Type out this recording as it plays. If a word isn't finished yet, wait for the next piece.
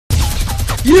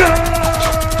Yeah!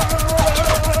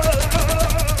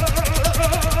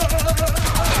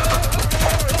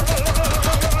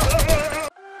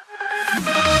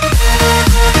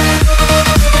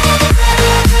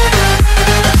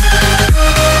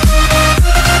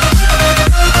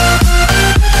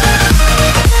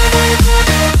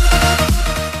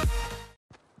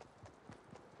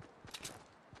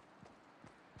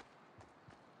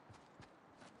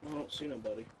 I don't see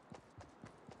nobody.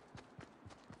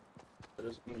 That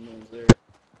doesn't mean no one's there.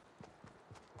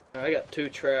 Right, I got 2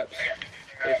 traps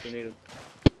if we need them.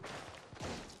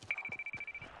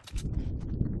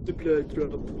 The blood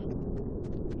drop.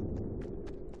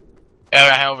 Yeah,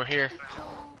 right over here.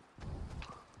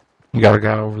 You got a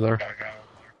guy over there.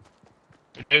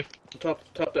 You do?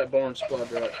 Top that barn squad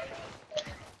drop.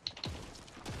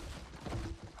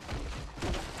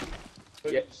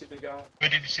 Where did you see the guy? Where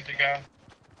did you see the guy?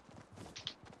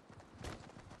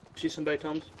 See somebody,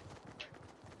 Thomas?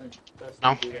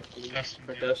 No.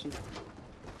 Dustin?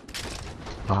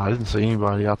 Oh, I didn't see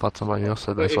anybody. I thought somebody else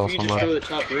said they If saw you just somebody. go to the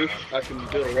top roof, I can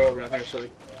build a wall around here so they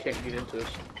can't get into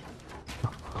us. I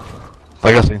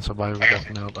think I seen somebody with that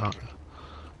nailed out.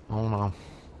 Oh no.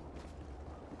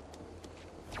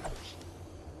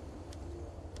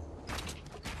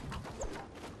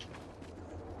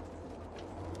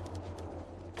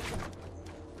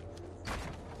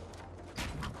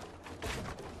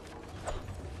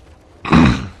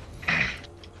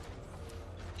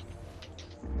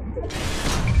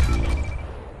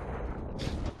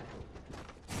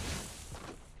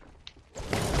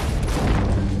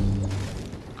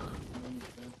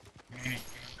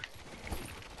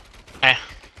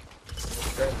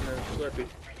 Slurpee.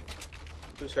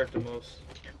 Who's hurt the most?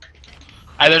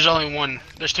 Hey, there's only one.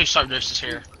 There's 2 subjects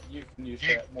here. You can use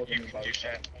that more than anybody.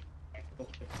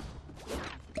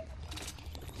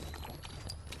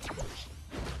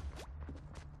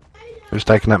 Who's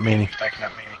taking that mini?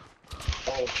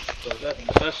 Oh, so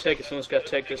if I take it, someone's got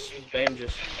to take this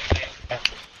bandages.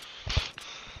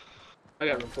 I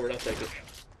got room for it, I'll take it.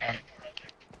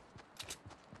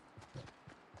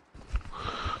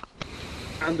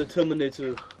 I'm the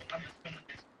Terminator.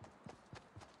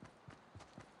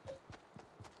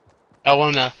 I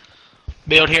want to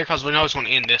build here because we know it's going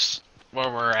to end this where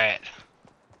we're at.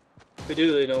 We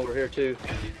do really know we're here too,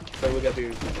 so we gotta be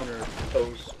on our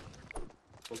toes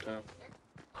full time.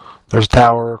 There's a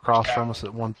tower across from us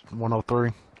at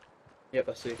 103. Yep,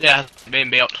 I see. Yeah, being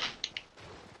built.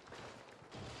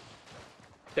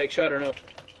 Take shot or no?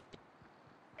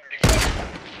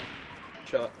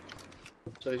 Shot.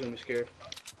 So he's gonna be scared.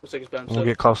 Looks like he's by We'll himself.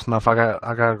 get close enough. I got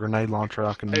a grenade launcher.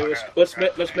 I can. Hey, let's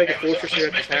make a fortress here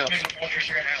at this house.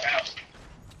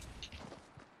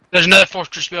 There's another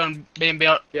fortress building being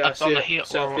built Yeah, I up see on the it. hill.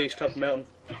 Southeast, top of the mountain.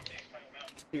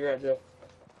 You're right, Joe.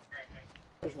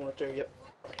 There's one up there. Yep.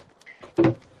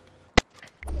 Alright.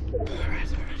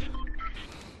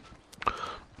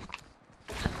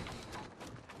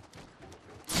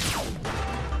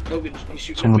 Logan, he's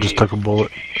shooting Someone at just me. took a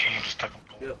bullet.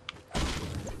 Yep.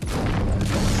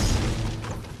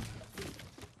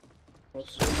 Well,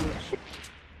 so much.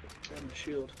 Grab my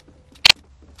shield.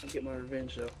 I'll get my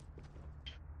revenge though.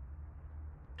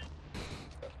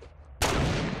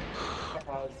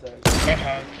 A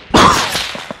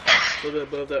little bit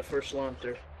above that first line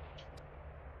there.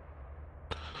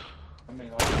 I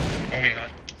mean,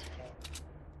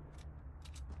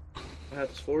 I have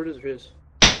this forward or his?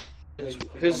 His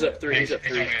is up 3. He's up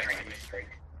 3.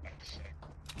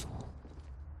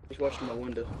 He's watching my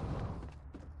window.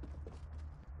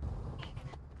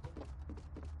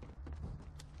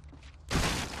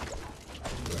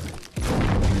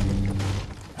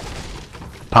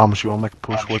 Thomas, you want to make a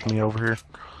push with me over here?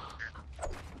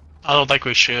 I don't think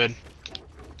we should.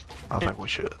 I think we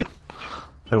should.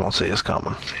 They won't see us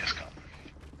coming.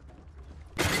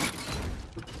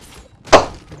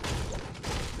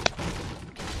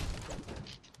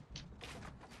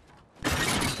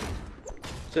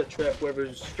 Set trap,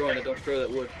 whoever's destroying it, don't destroy that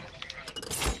wood.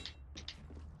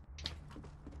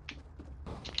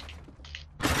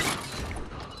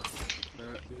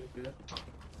 Alright, good.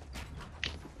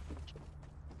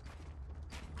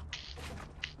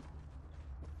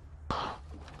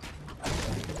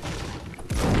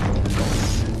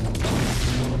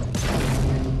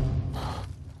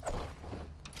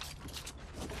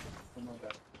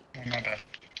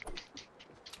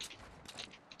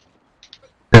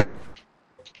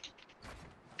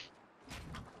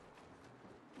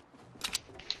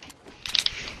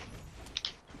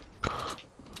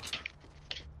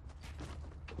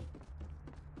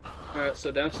 Alright,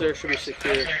 so downstairs should be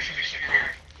secure.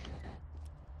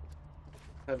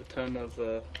 I have a ton of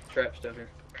traps down here.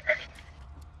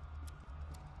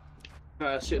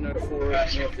 Alright, sitting there for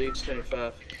northeast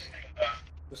 75.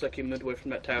 Looks like he moved away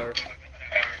from that tower.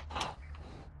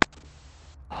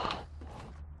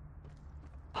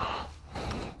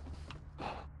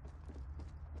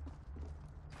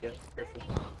 Yeah, careful.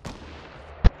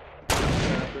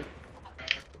 Sniper.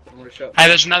 Shot. Hey,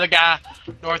 there's another guy,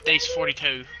 northeast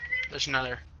 42. There's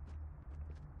another.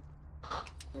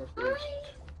 Northeast.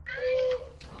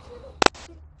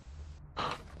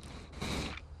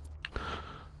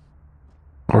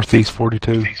 Northeast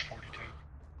 42.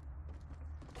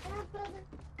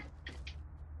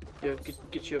 Yeah,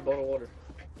 get you a bottle of water.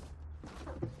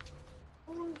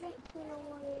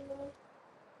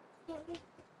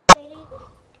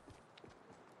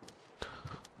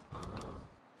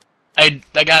 Hey,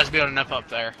 that guy's building up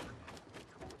there.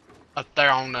 Up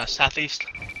there on the southeast.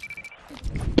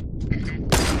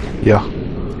 Yeah.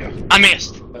 I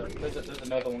missed. There's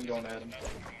another one going at him.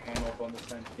 I don't know if on the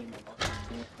same team or not.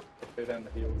 Go down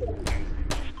the hill. Go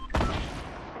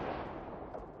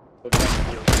down the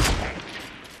hill.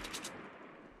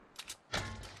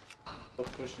 Go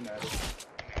pushing at it.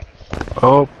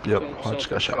 Oh, yep. I just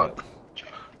got shot.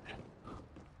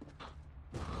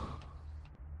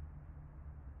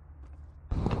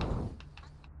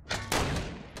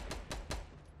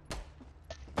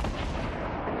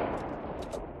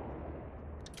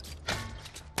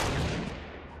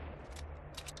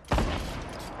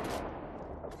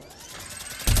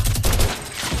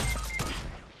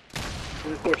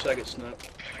 And of course I get snubbed.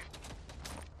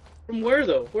 From where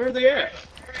though? Where are they at?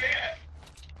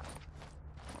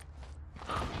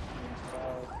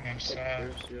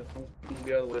 Inside. Yeah, I'm gonna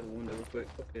get out of the way of the window real quick.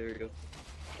 Okay, there you go.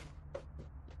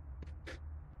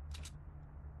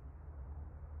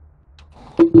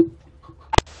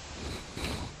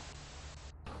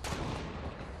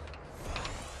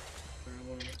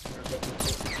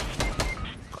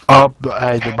 Up,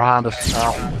 hey, they're behind us.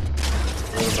 Out. I'm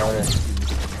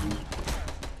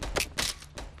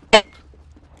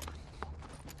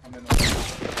in the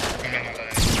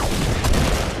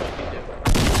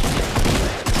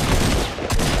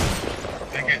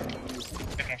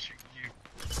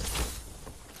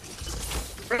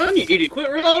Run, you idiot!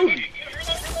 Quit reloading!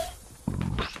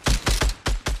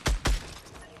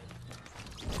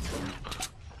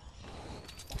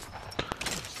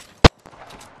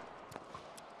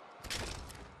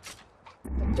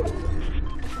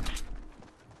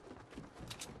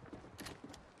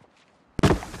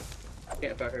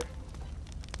 Can't back her.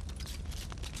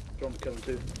 Storm's coming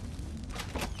too.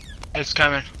 It's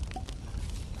coming.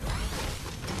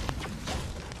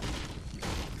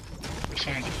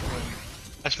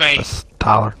 That's me. That's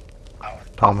Tyler.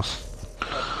 Thomas.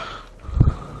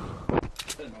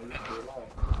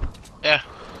 Yeah,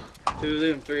 Two of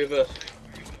them, three of us.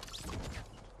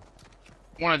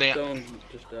 one of them. Stone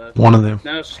just died. One of them.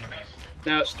 Now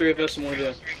it's three of us and one of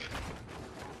them.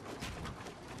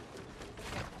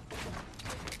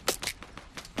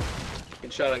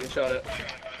 Get shot at, get shot at.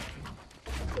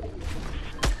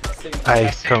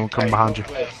 Hey, come behind you.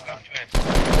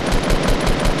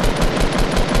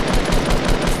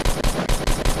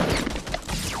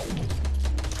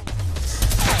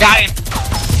 Got him.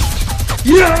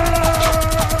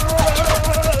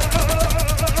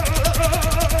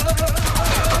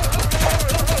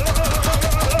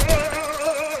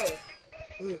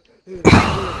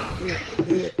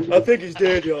 I think he's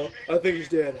dead, y'all. I think he's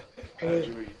dead.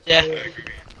 Yeah.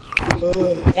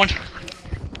 One.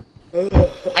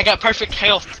 I got perfect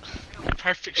health.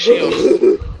 Perfect shield.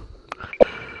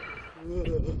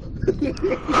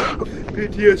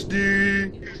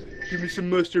 PTSD. Give me some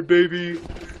mustard, baby.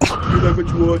 If you like what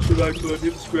you watch, the like button,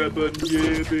 hit the subscribe button.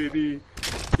 Yeah, baby.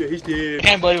 Yeah, he's dead.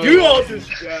 Can't believe You it. all just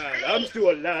died. I'm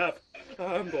still alive.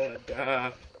 I'm gonna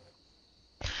die.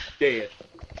 Dead.